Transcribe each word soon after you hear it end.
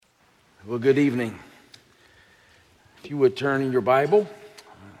Well, good evening. If you would turn in your Bible,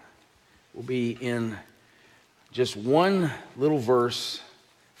 we'll be in just one little verse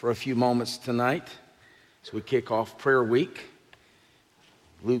for a few moments tonight as we kick off prayer week.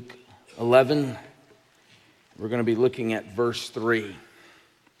 Luke 11, we're going to be looking at verse 3.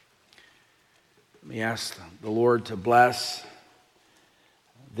 Let me ask the Lord to bless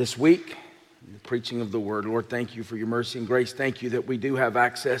this week, the preaching of the word. Lord, thank you for your mercy and grace. Thank you that we do have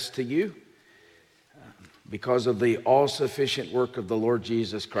access to you because of the all-sufficient work of the Lord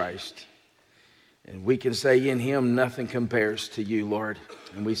Jesus Christ. And we can say in him nothing compares to you, Lord.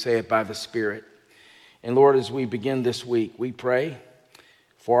 And we say it by the Spirit. And Lord, as we begin this week, we pray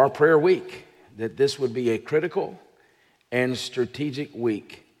for our prayer week that this would be a critical and strategic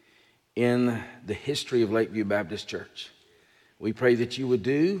week in the history of Lakeview Baptist Church. We pray that you would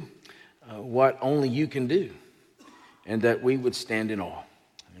do what only you can do, and that we would stand in awe.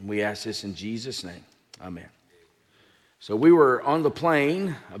 And we ask this in Jesus' name. Amen. So we were on the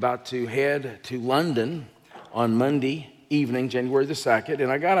plane about to head to London on Monday evening, January the 2nd,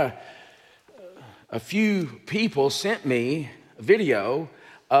 and I got a few people sent me a video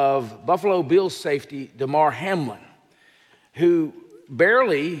of Buffalo Bills safety Damar Hamlin, who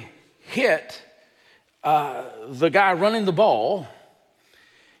barely hit the guy running the ball.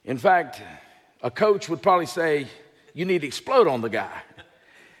 In fact, a coach would probably say, you need to explode on the guy.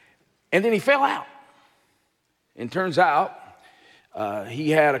 And then he fell out. And turns out he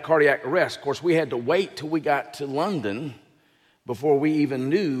had a cardiac arrest. Of course, we had to wait till we got to London before we even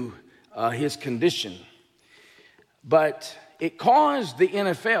knew his condition. But it caused the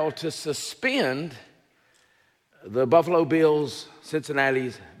NFL to suspend the Buffalo Bills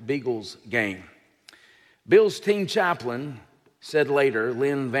Cincinnati Bengals game. Bills team chaplain said later,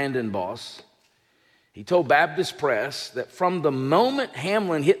 Lynn Vandenbos, he told Baptist Press that from the moment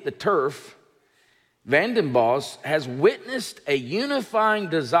Hamlin hit the turf, Vandenbos has witnessed a unifying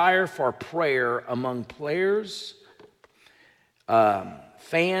desire for prayer among players,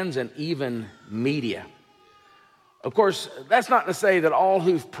 fans, and even media. Of course, that's not to say that all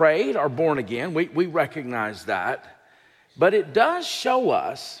who've prayed are born again. We recognize that. But it does show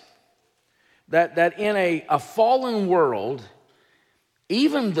us that in a fallen world,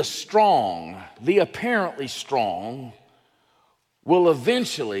 even the strong, the apparently strong, will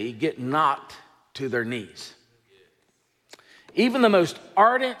eventually get knocked to their knees. Even the most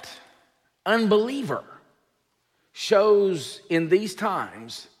ardent unbeliever shows in these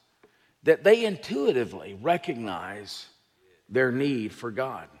times that they intuitively recognize their need for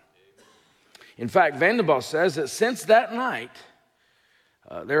God. In fact, Vandenbos says that since that night,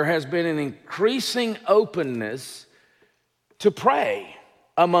 there has been an increasing openness to pray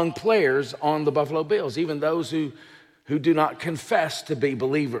among players on the Buffalo Bills, even those who do not confess to be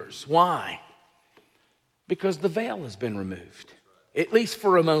believers. Why? Because the veil has been removed, at least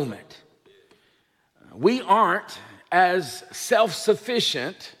for a moment. We aren't as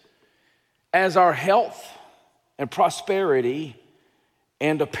self-sufficient as our health and prosperity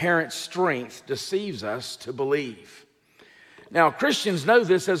and apparent strength deceives us to believe. Now, Christians know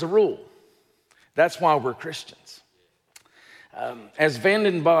this as a rule. That's why we're Christians. As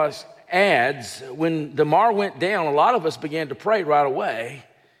Vandenbos adds, when Damar went down, a lot of us began to pray right away.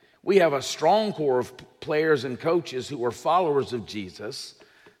 We have a strong core of players and coaches who are followers of Jesus,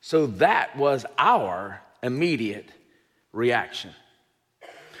 so that was our immediate reaction.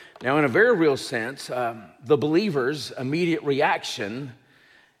 Now, in a very real sense, the believers' immediate reaction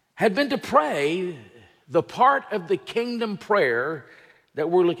had been to pray the part of the kingdom prayer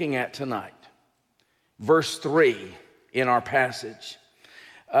that we're looking at tonight. Verse 3 in our passage.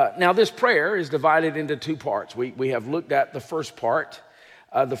 Now, this prayer is divided into two parts. We have looked at the first part.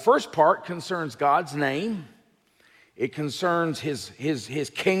 The first part concerns God's name. It concerns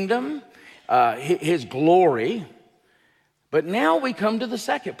his kingdom, his glory. But now we come to the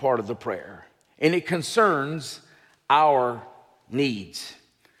second part of the prayer, and it concerns our needs.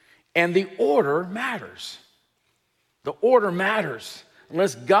 And the order matters. The order matters.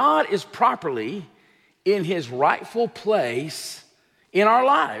 Unless God is properly in his rightful place in our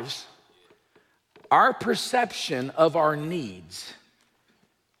lives, our perception of our needs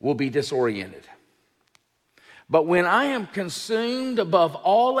will be disoriented. But when I am consumed above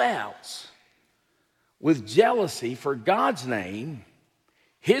all else with jealousy for God's name,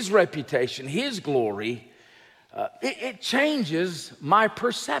 his reputation, his glory, it changes my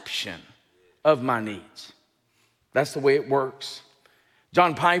perception of my needs. That's the way it works.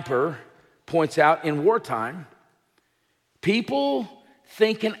 John Piper points out in wartime, people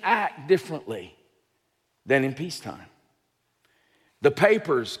think and act differently than in peacetime. The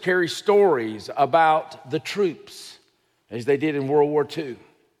papers carry stories about the troops, as they did in World War II.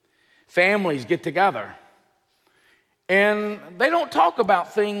 Families get together, and they don't talk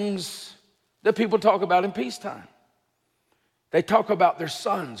about things that people talk about in peacetime. They talk about their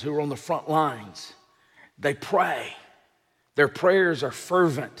sons who are on the front lines. They pray. Their prayers are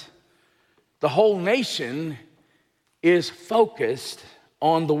fervent. The whole nation is focused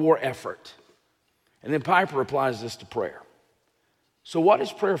on the war effort. And then Piper applies this to prayer. So what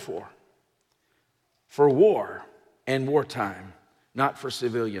is prayer for? For war and wartime, not for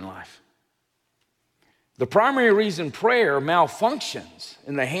civilian life. The primary reason prayer malfunctions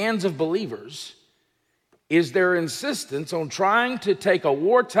in the hands of believers is their insistence on trying to take a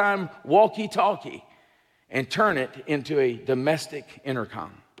wartime walkie-talkie and turn it into a domestic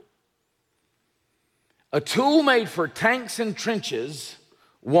intercom. A tool made for tanks and trenches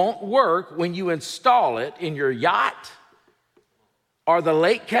won't work when you install it in your yacht or the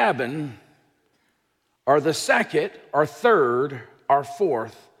lake cabin or the second or third or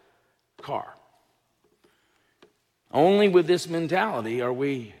fourth car. Only with this mentality are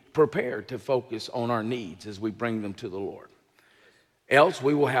we prepared to focus on our needs as we bring them to the Lord. Else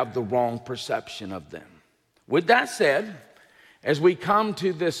we will have the wrong perception of them. With that said, as we come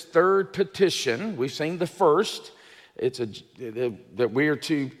to this third petition, we've seen the first. That we are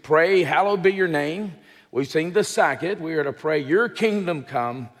to pray, hallowed be your name. We've seen the second. We are to pray, your kingdom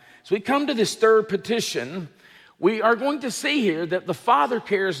come. As we come to this third petition, we are going to see here that the Father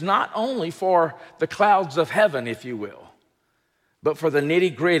cares not only for the clouds of heaven, if you will, but for the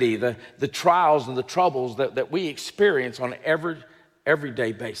nitty-gritty, the trials and the troubles that we experience on an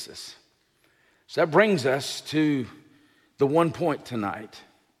everyday basis. So that brings us to the one point tonight,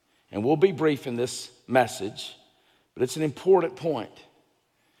 and we'll be brief in this message, but it's an important point.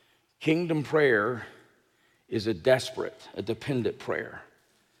 Kingdom prayer is a desperate, a dependent prayer.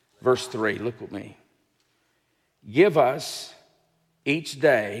 Verse 3, look with me. Give us each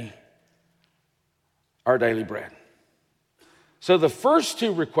day our daily bread. So the first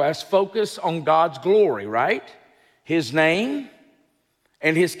two requests focus on God's glory, right? His name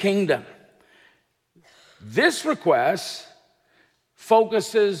and his kingdom. This request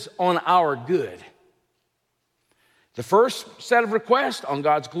focuses on our good. The first set of requests on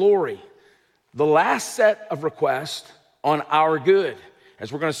God's glory. The last set of requests on our good.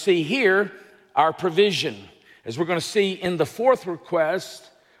 As we're going to see here, our provision. As we're going to see in the fourth request,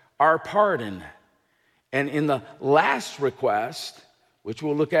 our pardon. And in the last request, which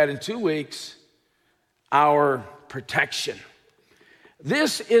we'll look at in 2 weeks, our protection.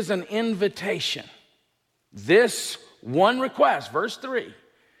 This is an invitation. This one request, verse 3,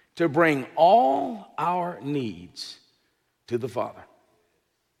 to bring all our needs to the Father.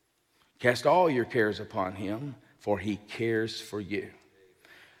 Cast all your cares upon him, for he cares for you.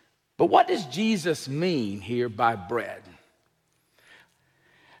 But what does Jesus mean here by bread?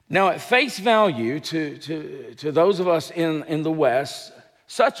 Now, at face value, to those of us in the West,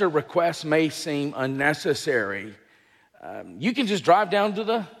 such a request may seem unnecessary. You can just drive down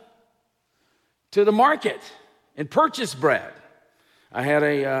to the market and purchase bread. I had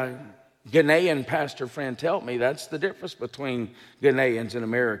a Ghanaian pastor friend tell me that's the difference between Ghanaians and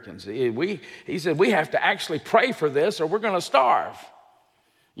Americans. He said, we have to actually pray for this or we're going to starve.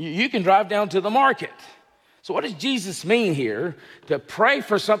 You can drive down to the market. So what does Jesus mean here? To pray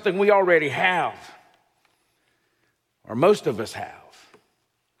for something we already have, or most of us have.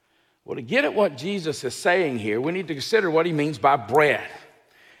 Well, to get at what Jesus is saying here, we need to consider what he means by bread.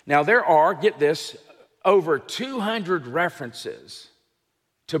 Now, there are, get this, over 200 references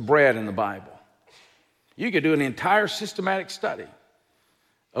to bread in the Bible. You could do an entire systematic study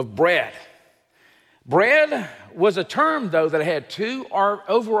of bread. Bread was a term, though, that had two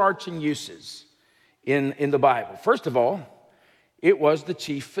overarching uses in the Bible. First of all, it was the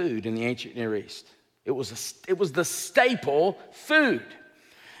chief food in the ancient Near East. It was the staple food.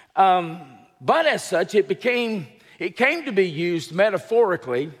 But as such, it came to be used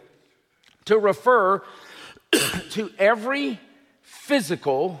metaphorically to refer to every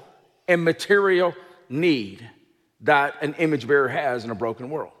physical and material need that an image bearer has in a broken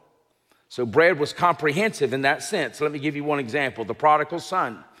world. So bread was comprehensive in that sense. Let me give you one example. The prodigal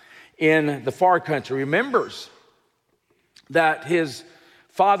son in the far country remembers that his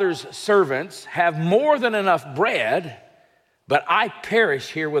father's servants have more than enough bread, but I perish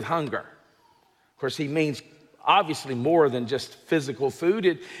here with hunger. Of course, he means obviously more than just physical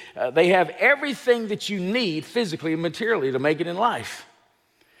food. They have everything that you need physically and materially to make it in life.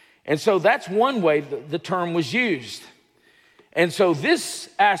 And so that's one way the term was used. And so this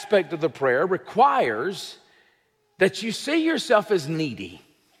aspect of the prayer requires that you see yourself as needy.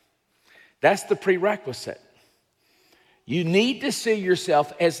 That's the prerequisite. You need to see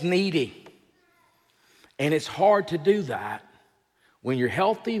yourself as needy. And it's hard to do that when you're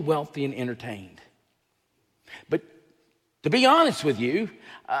healthy, wealthy, and entertained. But to be honest with you,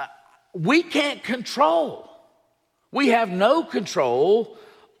 we can't control. We have no control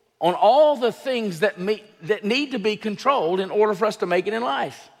on all the things that need to be controlled in order for us to make it in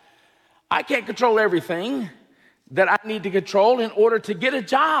life. I can't control everything that I need to control in order to get a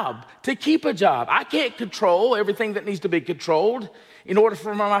job, to keep a job. I can't control everything that needs to be controlled in order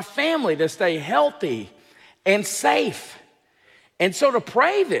for my family to stay healthy and safe. And so to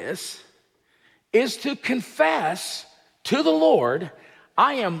pray this is to confess to the Lord,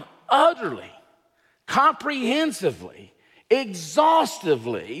 I am utterly, comprehensively,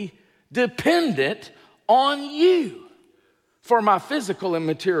 exhaustively dependent on you for my physical and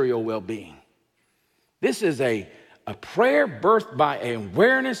material well-being. This is a prayer birthed by an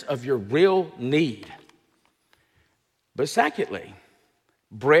awareness of your real need. But secondly,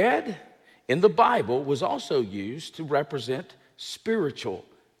 bread in the Bible was also used to represent spiritual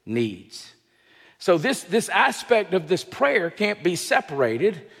needs. So this aspect of this prayer can't be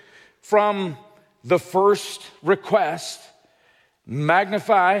separated from the first request,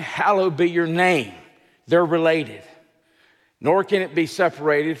 magnify, hallowed be your name. They're related. Nor can it be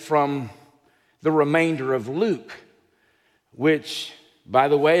separated from the remainder of Luke, which, by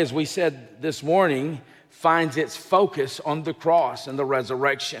the way, as we said this morning, finds its focus on the cross and the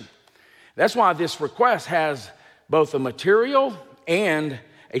resurrection. That's why this request has both a material and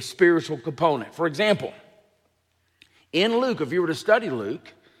a spiritual component. For example, in Luke, if you were to study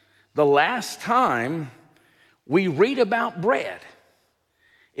Luke, the last time we read about bread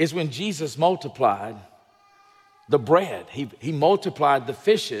is when Jesus multiplied the bread. He multiplied the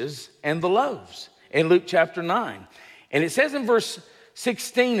fishes and the loaves in Luke chapter 9. And it says in verse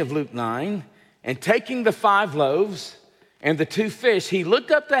 16 of Luke 9, and taking the 5 loaves and the 2 fish, he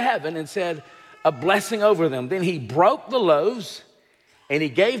looked up to heaven and said a blessing over them. Then he broke the loaves and he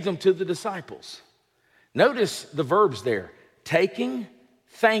gave them to the disciples. Notice the verbs there, taking,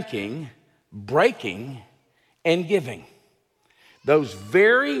 thanking, breaking, and giving. Those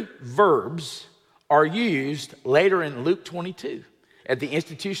very verbs are used later in Luke 22 at the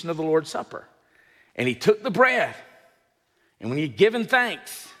institution of the Lord's Supper. And he took the bread, and when he had given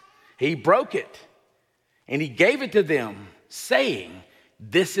thanks, he broke it, and he gave it to them, saying,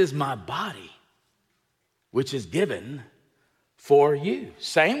 this is my body, which is given for you.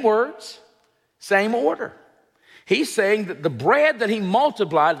 Same words, same order. He's saying that the bread that he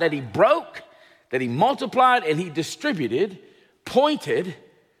multiplied, that he broke, that he multiplied, and he distributed, pointed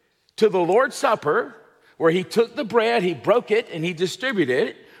to the Lord's Supper, where he took the bread, he broke it, and he distributed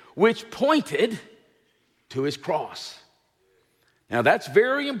it, which pointed to his cross. Now that's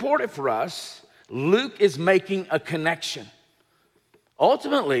very important for us. Luke is making a connection.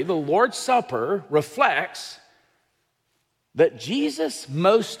 Ultimately, the Lord's Supper reflects that Jesus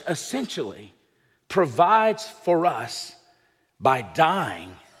most essentially provides for us by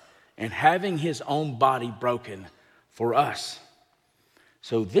dying and having his own body broken for us.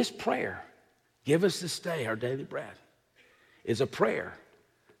 So this prayer, give us this day our daily bread, is a prayer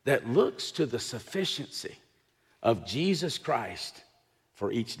that looks to the sufficiency of Jesus Christ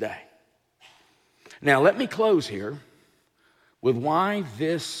for each day. Now, let me close here with why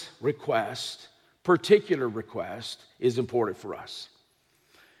this request, particular request, is important for us.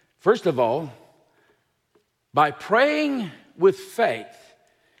 First of all, by praying with faith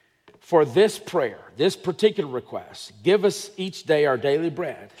for this prayer, this particular request, give us each day our daily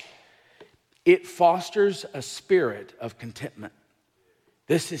bread, it fosters a spirit of contentment.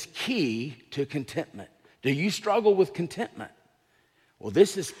 This is key to contentment. Do you struggle with contentment? Well,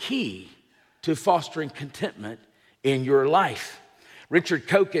 this is key to fostering contentment in your life. Richard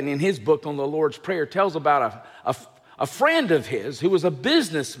Koken, in his book on the Lord's Prayer, tells about a friend of his who was a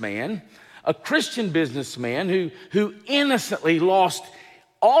businessman, a Christian businessman who innocently lost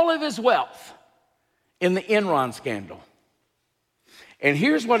all of his wealth in the Enron scandal. And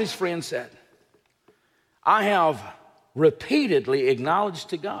here's what his friend said. I have repeatedly acknowledged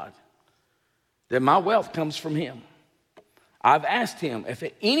to God that my wealth comes from him. I've asked him if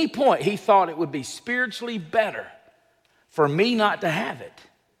at any point he thought it would be spiritually better for me not to have it,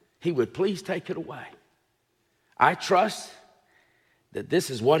 he would please take it away. I trust that this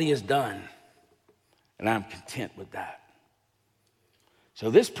is what he has done, and I'm content with that. So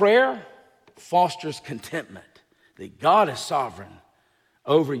this prayer fosters contentment, that God is sovereign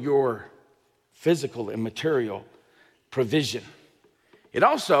over your physical and material provision. It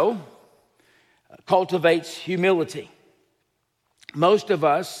also cultivates humility. Most of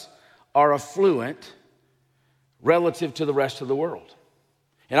us are affluent relative to the rest of the world.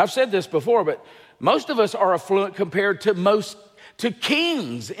 And I've said this before, but most of us are affluent compared to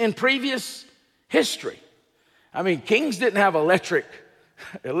kings in previous history. I mean, kings didn't have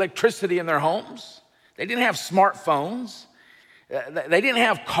electricity in their homes. They didn't have smartphones. They didn't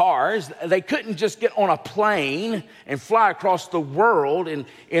have cars. They couldn't just get on a plane and fly across the world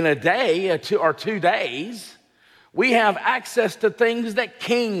in a day or 2 days. We have access to things that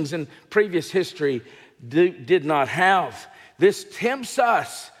kings in previous history did not have. This tempts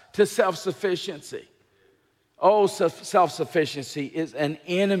us to self-sufficiency. Oh, self-sufficiency is an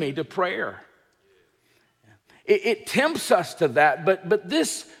enemy to prayer. It tempts us to that, but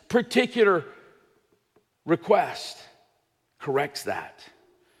this particular request corrects that.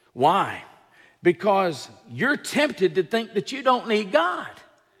 Why? Because you're tempted to think that you don't need God.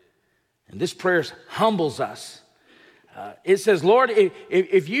 And this prayer humbles us. It says, Lord,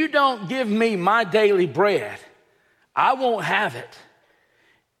 if you don't give me my daily bread, I won't have it.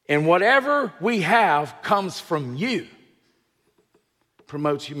 And whatever we have comes from you.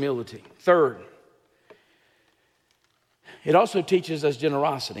 Promotes humility. Third, it also teaches us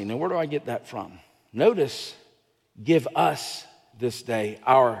generosity. Now, where do I get that from? Notice, give us this day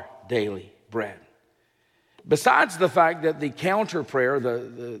our daily bread. Besides the fact that the counter prayer,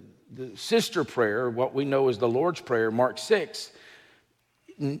 the sister prayer, what we know as the Lord's Prayer, Mark 6,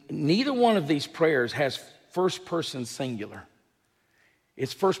 neither one of these prayers has first person singular.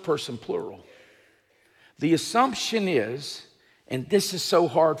 It's first person plural. The assumption is, and this is so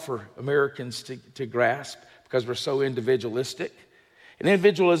hard for Americans to grasp because we're so individualistic, and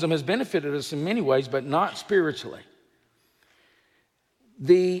individualism has benefited us in many ways, but not spiritually.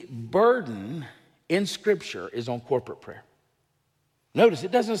 The burden in Scripture is on corporate prayer. Notice,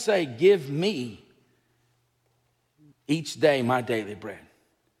 it doesn't say, give me each day my daily bread.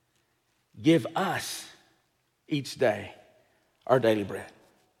 Give us each day our daily bread.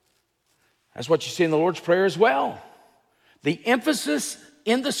 That's what you see in the Lord's Prayer as well. The emphasis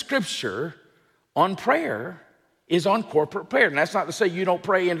in the Scripture on prayer is on corporate prayer. And that's not to say you don't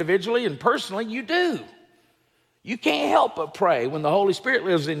pray individually and personally, you do. You can't help but pray when the Holy Spirit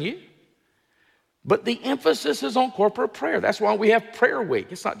lives in you. But the emphasis is on corporate prayer. That's why we have prayer week.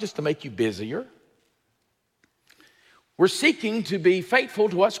 It's not just to make you busier. We're seeking to be faithful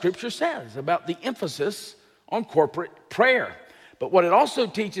to what Scripture says about the emphasis on corporate prayer. But what it also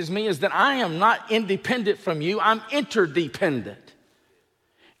teaches me is that I am not independent from you. I'm interdependent.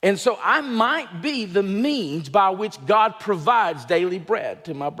 And so I might be the means by which God provides daily bread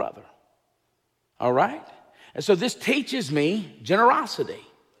to my brother. All right? And so this teaches me generosity.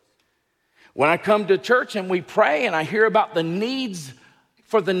 When I come to church and we pray and I hear about the needs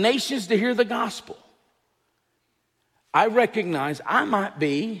for the nations to hear the gospel, I recognize I might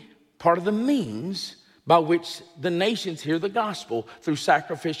be part of the means by which the nations hear the gospel through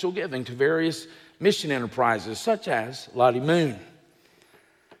sacrificial giving to various mission enterprises such as Lottie Moon.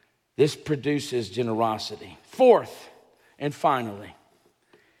 This produces generosity. Fourth, and finally,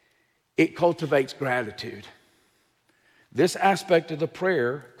 it cultivates gratitude. This aspect of the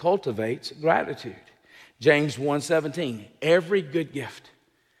prayer cultivates gratitude. James 1:17, every good gift,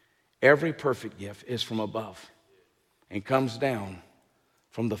 every perfect gift is from above and comes down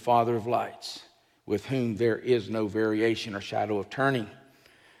from the Father of lights, with whom there is no variation or shadow of turning.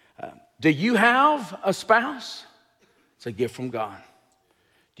 Do you have a spouse? It's a gift from God.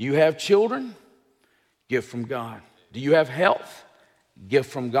 Do you have children? Gift from God. Do you have health?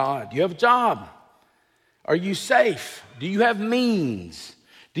 Gift from God. Do you have a job? Are you safe? Do you have means?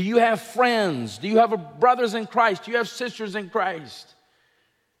 Do you have friends? Do you have brothers in Christ? Do you have sisters in Christ?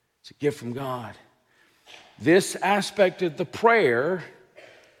 It's a gift from God. This aspect of the prayer,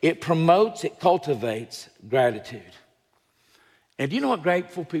 it promotes, it cultivates gratitude. And do you know what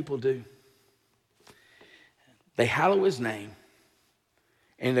grateful people do? They hallow his name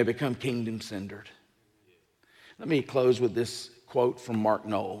and they become kingdom-centered. Let me close with this quote from Mark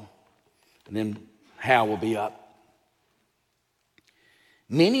Knoll, and then Hal will be up.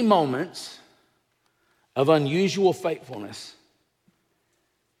 Many moments of unusual faithfulness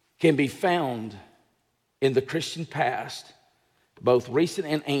can be found in the Christian past, both recent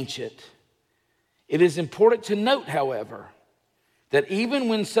and ancient. It is important to note, however, that even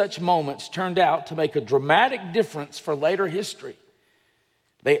when such moments turned out to make a dramatic difference for later history,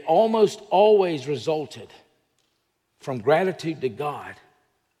 they almost always resulted from gratitude to God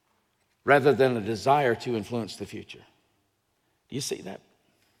rather than a desire to influence the future. Do you see that?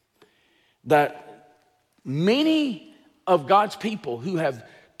 That many of God's people who have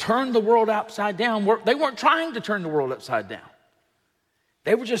turn the world upside down. They weren't trying to turn the world upside down.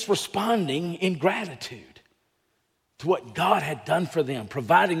 They were just responding in gratitude to what God had done for them,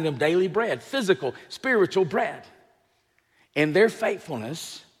 providing them daily bread, physical, spiritual bread. And their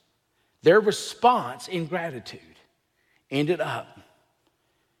faithfulness, their response in gratitude ended up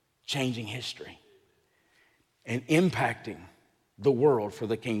changing history and impacting the world for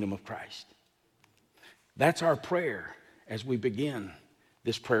the kingdom of Christ. That's our prayer as we begin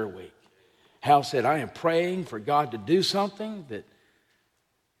this prayer week. Hal said, I am praying for God to do something that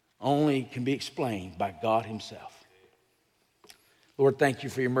only can be explained by God himself. Lord, thank you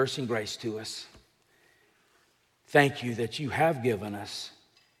for your mercy and grace to us. Thank you that you have given us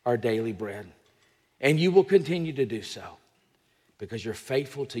our daily bread, and you will continue to do so because you're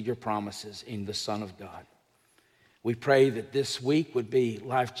faithful to your promises in the Son of God. We pray that this week would be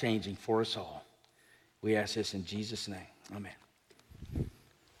life-changing for us all. We ask this in Jesus' name. Amen.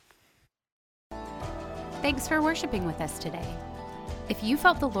 Thanks for worshiping with us today. If you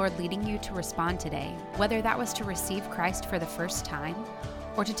felt the Lord leading you to respond today, whether that was to receive Christ for the first time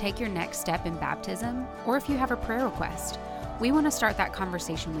or to take your next step in baptism, or if you have a prayer request, we want to start that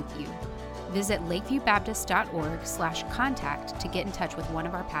conversation with you. Visit lakeviewbaptist.org/contact to get in touch with one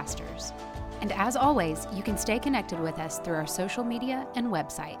of our pastors. And as always, you can stay connected with us through our social media and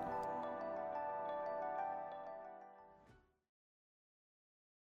website.